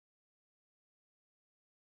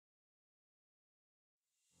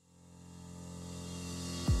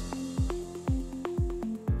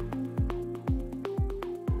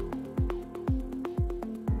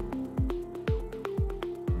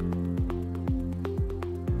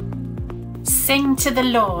Sing to the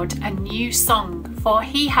Lord a new song, for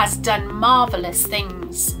he has done marvellous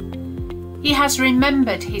things. He has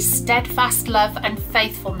remembered his steadfast love and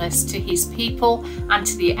faithfulness to his people and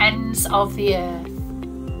to the ends of the earth.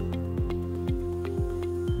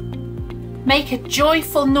 Make a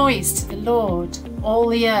joyful noise to the Lord, all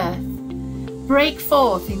the earth. Break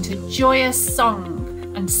forth into joyous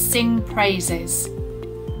song and sing praises.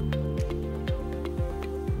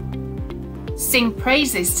 Sing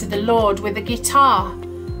praises to the Lord with a guitar.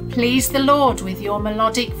 Please the Lord with your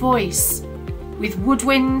melodic voice. With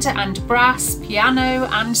woodwind and brass, piano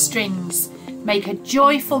and strings, make a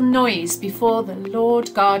joyful noise before the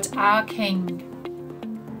Lord God our King.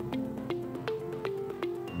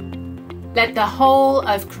 Let the whole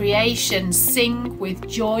of creation sing with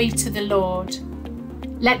joy to the Lord.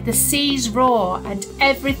 Let the seas roar and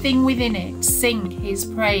everything within it sing his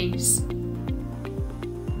praise.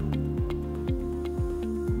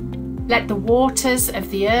 Let the waters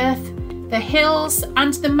of the earth, the hills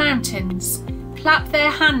and the mountains clap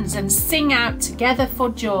their hands and sing out together for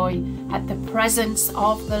joy at the presence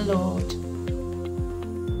of the Lord.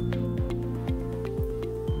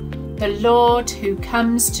 The Lord who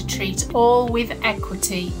comes to treat all with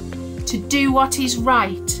equity, to do what is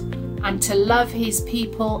right and to love his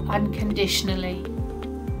people unconditionally.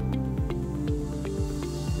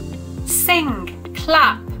 Sing,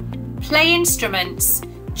 clap, play instruments,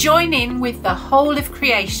 join in with the whole of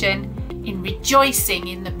creation in rejoicing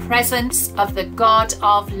in the presence of the God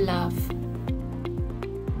of love.